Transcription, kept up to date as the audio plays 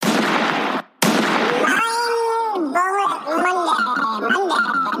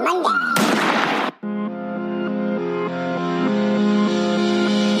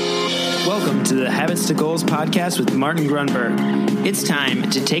Habits to Goals podcast with Martin Grunberg. It's time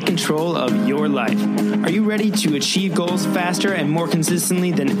to take control of your life. Are you ready to achieve goals faster and more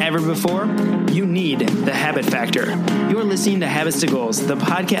consistently than ever before? You need the Habit Factor. You're listening to Habits to Goals, the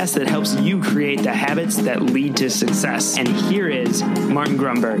podcast that helps you create the habits that lead to success. And here is Martin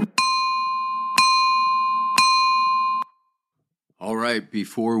Grunberg. All right,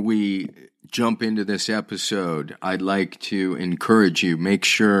 before we jump into this episode, I'd like to encourage you, make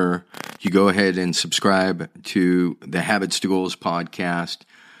sure you go ahead and subscribe to the Habits to Goals podcast.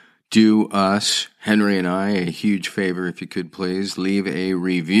 Do us, Henry and I, a huge favor if you could please, leave a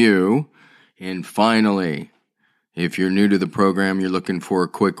review. And finally, if you're new to the program, you're looking for a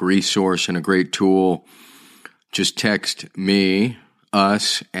quick resource and a great tool, just text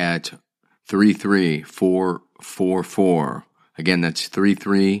us at 33444. Again, that's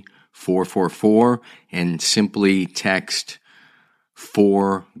 33444, and simply text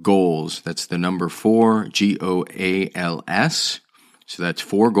 4 goals. That's the number 4, GOALS. So that's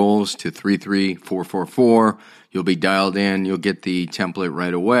 4 goals to 33444. You'll be dialed in. You'll get the template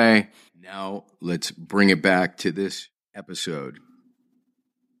right away. Now let's bring it back to this episode.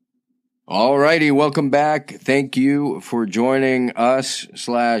 All righty, welcome back. Thank you for joining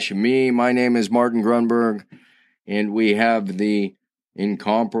us/me. My name is Martin Grunberg. And we have the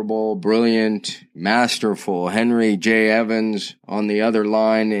incomparable, brilliant, masterful Henry J. Evans on the other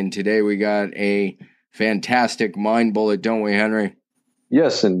line. And today we got a fantastic mind bullet, don't we, Henry?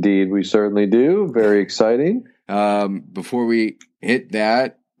 Yes, indeed. We certainly do. Very exciting. Before we hit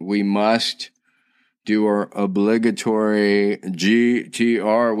that, we must do our obligatory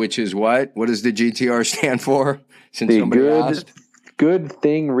GTR, which is what? What does the GTR stand for? Since somebody asked. Good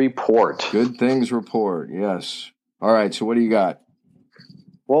thing report. Good things report, yes. All right, so what do you got?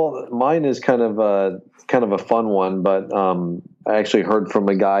 Well, mine is kind of a fun one, but I actually heard from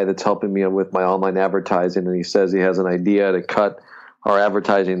a guy that's helping me with my online advertising, and he says he has an idea to cut our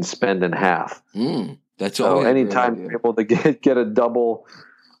advertising spend in half. That's all. So anytime you're able to get a double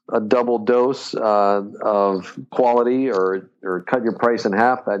dose of quality or cut your price in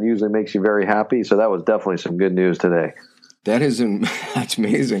half, that usually makes you very happy. So that was definitely some good news today. That's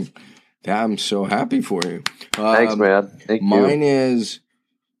amazing. I'm so happy for you. Thanks, man. Thank you. Mine is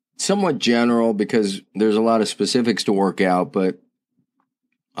somewhat general because there's a lot of specifics to work out, but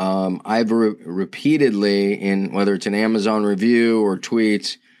I've repeatedly, in whether it's an Amazon review or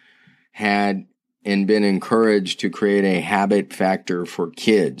tweets, had and been encouraged to create a habit factor for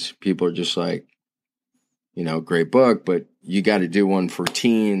kids. People are just like, great book, but you got to do one for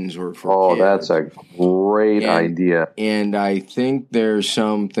teens or for kids. That's a great idea. And I think there's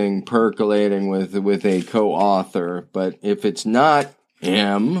something percolating with a co-author, but if it's not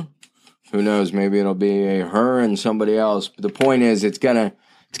him, who knows, maybe it'll be a her and somebody else. But the point is it's gonna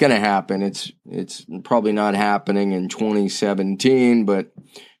happen. It's probably not happening in 2017, but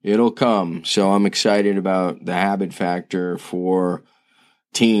it'll come. So I'm excited about the habit factor for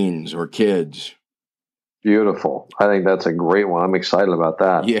teens or kids. Beautiful. I think that's a great one. I'm excited about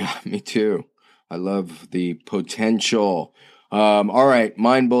that. Yeah, me too. I love the potential. All right,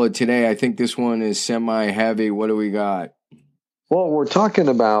 mind bullet today. I think this one is semi-heavy. What do we got? Well, we're talking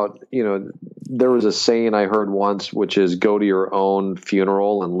about, there was a saying I heard once, which is go to your own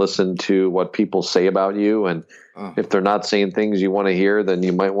funeral and listen to what people say about you. And if they're not saying things you want to hear, then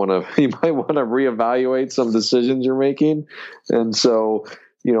you might want to reevaluate some decisions you're making. And so,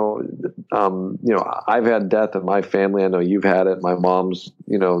 I've had death in my family. I know you've had it. My mom's,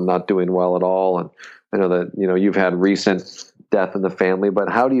 not doing well at all. And I know that, you've had recent death in the family, but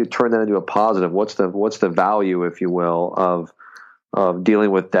how do you turn that into a positive? What's the value, if you will, of dealing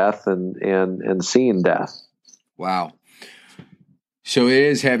with death and seeing death? Wow. So it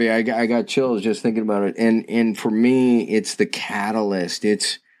is heavy. I got chills just thinking about it. And for me, it's the catalyst.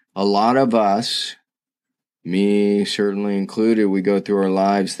 It's a lot of us, me certainly included, we go through our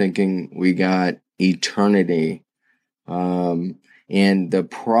lives thinking we got eternity. And the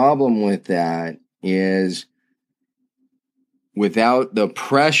problem with that is without the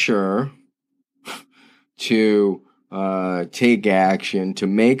pressure to take action, to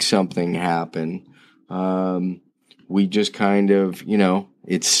make something happen, we just kind of,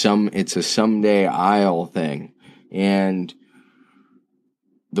 it's a someday I'll thing. And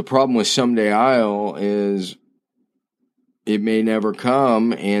the problem with someday I'll is it may never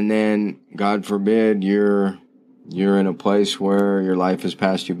come, and then God forbid you're in a place where your life has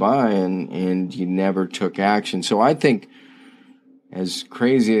passed you by and you never took action. So I think, as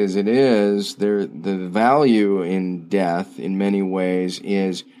crazy as it is, the value in death in many ways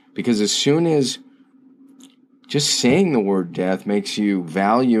is because as soon as just saying the word death makes you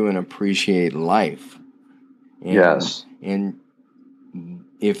value and appreciate life. And, yes. And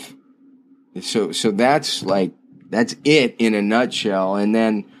if so that's it in a nutshell. And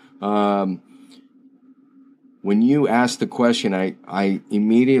then when you asked the question, I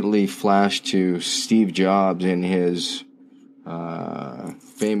immediately flashed to Steve Jobs in his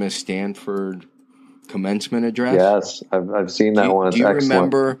famous Stanford commencement address. Yes, I've seen that one. It's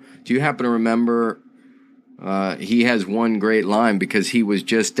excellent. Do you happen to remember? He has one great line because he was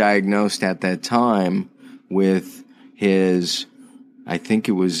just diagnosed at that time with his, I think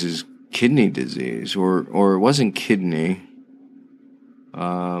it was his kidney disease, or it wasn't kidney.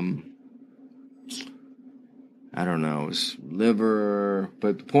 I don't know, it was liver.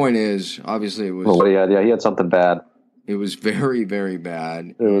 But the point is, obviously, it was. Oh, yeah, he had something bad. It was very, very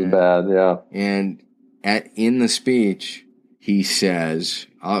bad. It was bad, yeah. And in the speech, he says,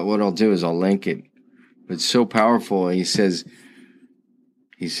 what I'll do is I'll link it. But it's so powerful. He says,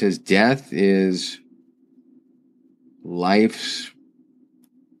 death is life's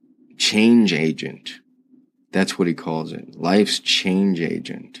change agent. That's what he calls it. Life's change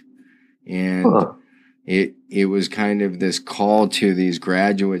agent. And it was kind of this call to these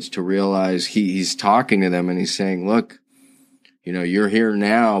graduates to realize he's talking to them and he's saying, look, you're here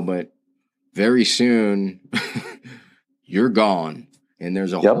now, but very soon you're gone. And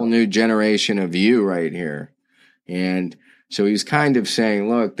there's a whole new generation of you right here. And so he's kind of saying,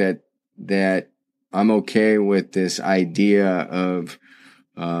 look, that I'm okay with this idea of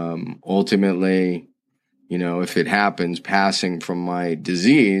ultimately, if it happens, passing from my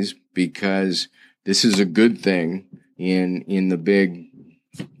disease, because this is a good thing in the big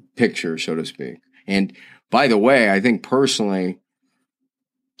picture, so to speak. And by the way, I think personally,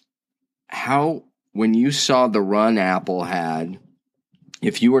 when you saw the run Apple had,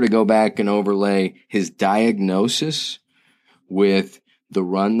 if you were to go back and overlay his diagnosis with the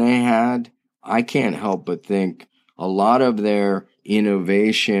run they had, I can't help but think a lot of their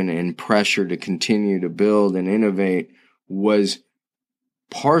innovation and pressure to continue to build and innovate was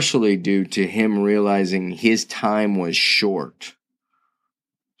partially due to him realizing his time was short.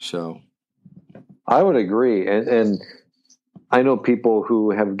 So I would agree. And I know people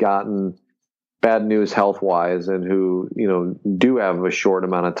who have gotten bad news health-wise and who, do have a short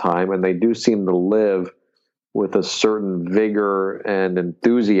amount of time, and they do seem to live with a certain vigor and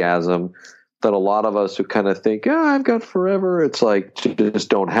enthusiasm that a lot of us who kind of think, I've got forever, it's like, just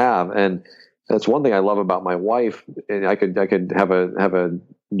don't have. And that's one thing I love about my wife. And I could have a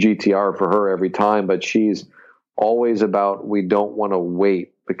GTR for her every time, but she's always about, we don't want to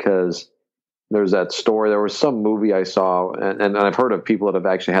wait, because there's that story. There was some movie I saw, and I've heard of people that have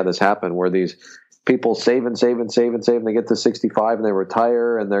actually had this happen, where these people save and save and save and save, and they get to 65 and they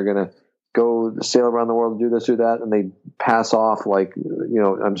retire, and they're going to go sail around the world and do this, do that, and they pass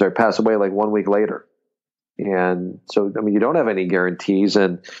away like 1 week later. And so, you don't have any guarantees,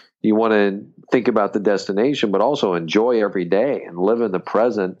 and you want to think about the destination, but also enjoy every day and live in the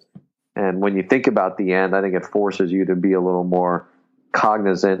present. And when you think about the end, I think it forces you to be a little more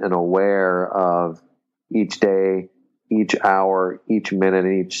cognizant and aware of each day, each hour, each minute,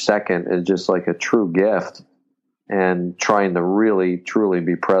 and each second is just like a true gift, and trying to really, truly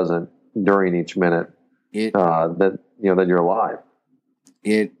be present during each minute that you're alive.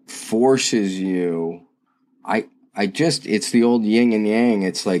 It forces you. It's the old yin and yang.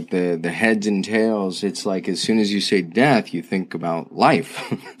 It's like the heads and tails. It's like as soon as you say death, you think about life.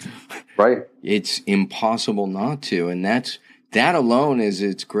 Right. It's impossible not to. And that alone is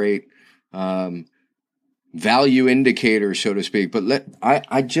its great value indicator, so to speak. But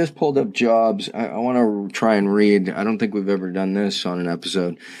I just pulled up Jobs. I want to try and read. I don't think we've ever done this on an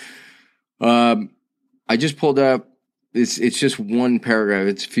episode. I just pulled up. It's just one paragraph.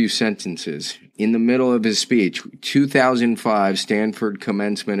 It's a few sentences. In the middle of his speech, 2005 Stanford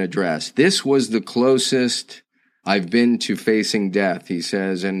commencement address. This was the closest I've been to facing death, he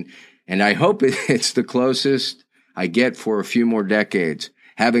says, and I hope it's the closest I get for a few more decades.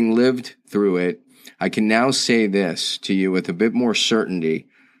 Having lived through it, I can now say this to you with a bit more certainty,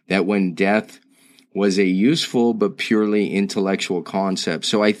 that when death was a useful but purely intellectual concept.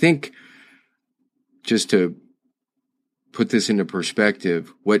 So I think, just to put this into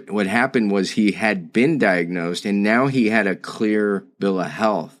perspective, what happened was he had been diagnosed, and now he had a clear bill of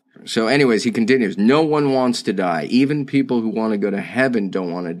health. So anyways, he continues, no one wants to die. Even people who want to go to heaven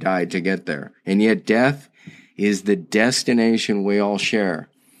don't want to die to get there. And yet death is the destination we all share.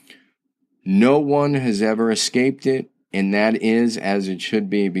 No one has ever escaped it, and that is as it should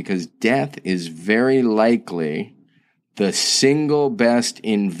be, because death is very likely the single best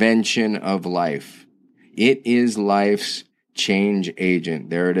invention of life. It is life's change agent.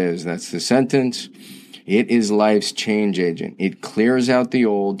 There it is. That's the sentence. It is life's change agent. It clears out the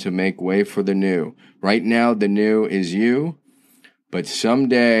old to make way for the new. Right now, the new is you, but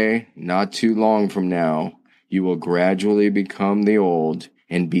someday, not too long from now, you will gradually become the old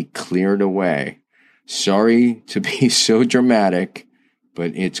and be cleared away. Sorry to be so dramatic,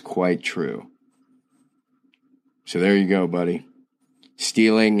 but it's quite true. So there you go, buddy.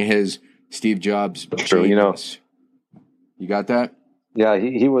 Stealing his Steve Jobs genius. You got that? Yeah,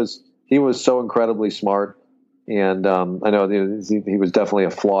 he was so incredibly smart, and I know he was definitely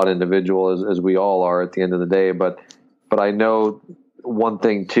a flawed individual, as we all are at the end of the day. But I know one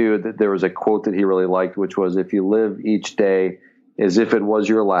thing too, that there was a quote that he really liked, which was, "If you live each day as if it was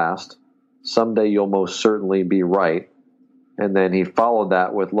your last, someday you'll most certainly be right." And then he followed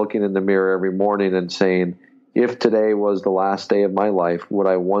that with looking in the mirror every morning and saying, "If today was the last day of my life, would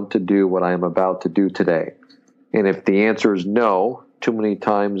I want to do what I am about to do today?" And if the answer is no, too many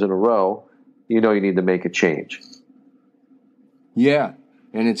times in a row, you need to make a change. Yeah.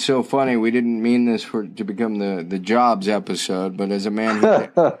 And it's so funny. We didn't mean this to become the Jobs episode, but as a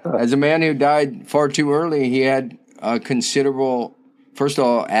man who died far too early, he had a considerable, first of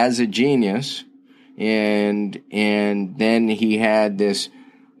all, as a genius, and then he had this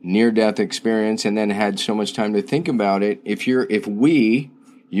near-death experience, and then had so much time to think about it. If you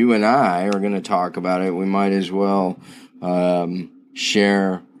and I are going to talk about it, we might as well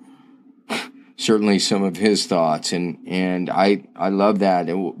share certainly some of his thoughts. And I love that.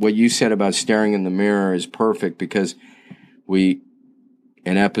 And what you said about staring in the mirror is perfect, because an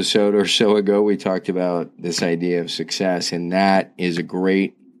episode or so ago, we talked about this idea of success, and that is a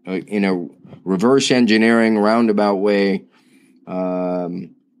great, in a reverse engineering roundabout way,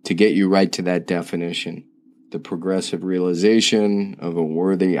 to get you right to that definition. The progressive realization of a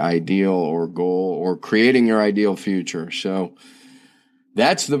worthy ideal or goal, or creating your ideal future. So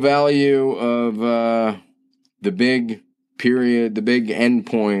that's the value of the big period, the big end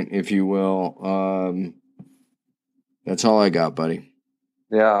point, if you will. That's all I got, buddy.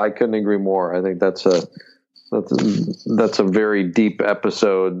 Yeah, I couldn't agree more. I think that's a very deep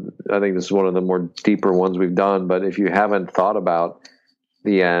episode. I think this is one of the more deeper ones we've done. But if you haven't thought about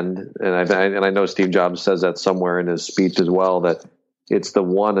the end, and I know Steve Jobs says that somewhere in his speech as well, that it's the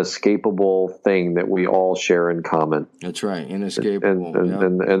one escapable thing that we all share in common. That's right, inescapable.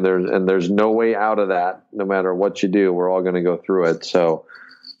 And there's no way out of that. No matter what you do, we're all going to go through it. So,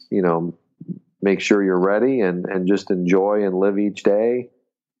 make sure you're ready and just enjoy and live each day.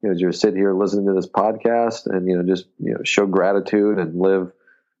 As you sit here listening to this podcast, and just show gratitude and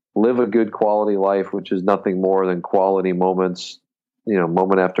live a good quality life, which is nothing more than quality moments.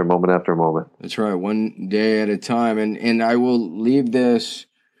 Moment after moment after moment. That's right. One day at a time. And I will leave this,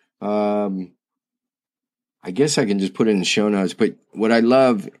 I guess I can just put it in the show notes, but what I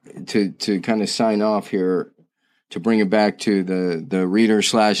love to kind of sign off here, to bring it back to the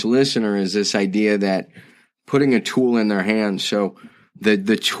reader/listener, is this idea that putting a tool in their hands. So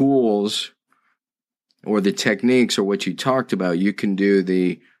the tools or the techniques or what you talked about, you can do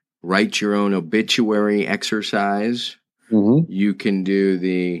the write your own obituary exercise. Mm-hmm. You can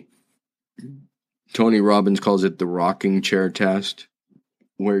do Tony Robbins calls it the rocking chair test,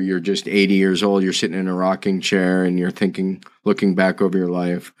 where you're just 80 years old, you're sitting in a rocking chair and you're looking back over your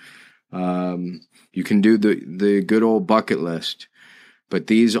life. You can do the good old bucket list, but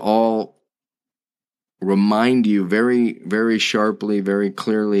these all remind you very, very sharply, very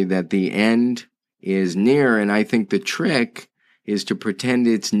clearly that the end is near. And I think the trick is to pretend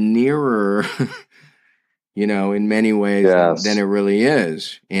it's nearer in many ways than it really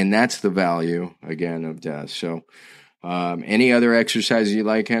is. And that's the value, again, of death. So any other exercises you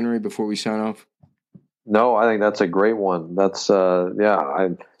like, Henry, before we sign off? No, I think that's a great one. That's, I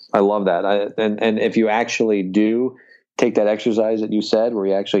love that. And if you actually do take that exercise that you said, where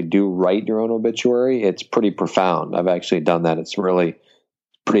you actually do write your own obituary, it's pretty profound. I've actually done that. It's really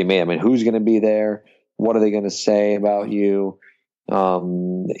pretty amazing. I mean, who's going to be there? What are they going to say about you?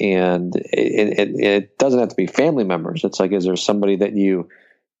 And it doesn't have to be family members. It's like, is there somebody that you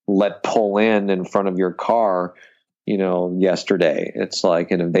let pull in front of your car, yesterday? It's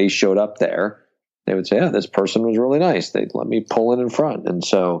like, and if they showed up there, they would say, yeah, this person was really nice. They'd let me pull in front. And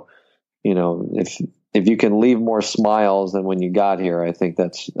so, if you can leave more smiles than when you got here, I think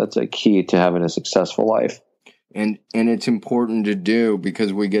that's a key to having a successful life. And it's important to do,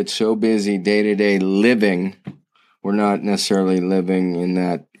 because we get so busy day to day living. We're not necessarily living in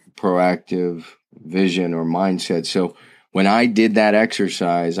that proactive vision or mindset. So when I did that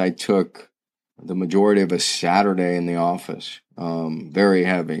exercise, I took the majority of a Saturday in the office, very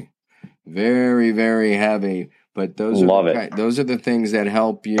heavy. very, very heavy. But those are the things that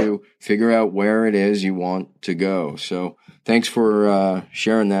help you figure out where it is you want to go. So thanks for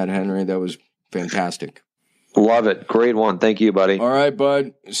sharing that, Henry. That was fantastic. Love it. Great one. Thank you, buddy. All right,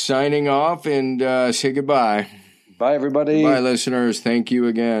 bud. Signing off and say goodbye. Bye, everybody. Bye, listeners. Thank you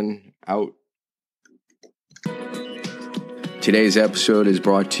again. Out. Today's episode is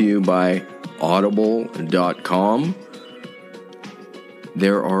brought to you by Audible.com.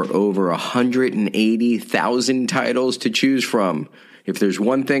 There are over 180,000 titles to choose from. If there's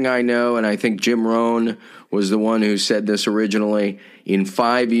one thing I know, and I think Jim Rohn was the one who said this originally, in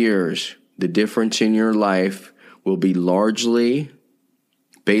 5 years, the difference in your life will be largely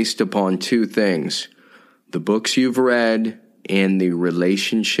based upon two things: the books you've read and the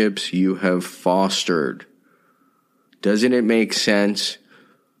relationships you have fostered. Doesn't it make sense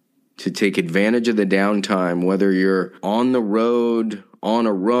to take advantage of the downtime, whether you're on the road, on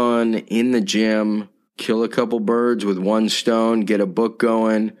a run, in the gym, kill a couple birds with one stone, get a book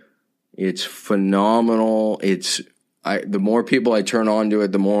going? It's phenomenal. The more people I turn on to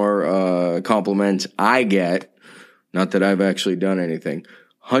it, the more compliments I get. Not that I've actually done anything.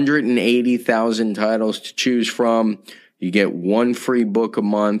 180,000 titles to choose from. You get one free book a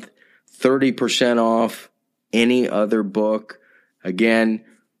month, 30% off any other book. Again,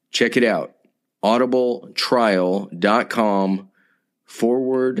 check it out.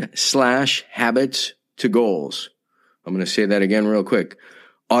 audibletrial.com/habits to goals. I'm going to say that again real quick.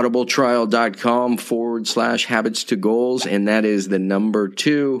 audibletrial.com/habits to goals. And that is the number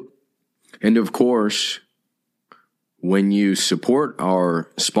 2. And of course, when you support our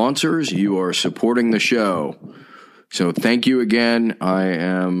sponsors, you are supporting the show. So thank you again. I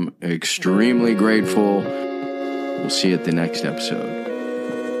am extremely grateful. We'll see you at the next episode.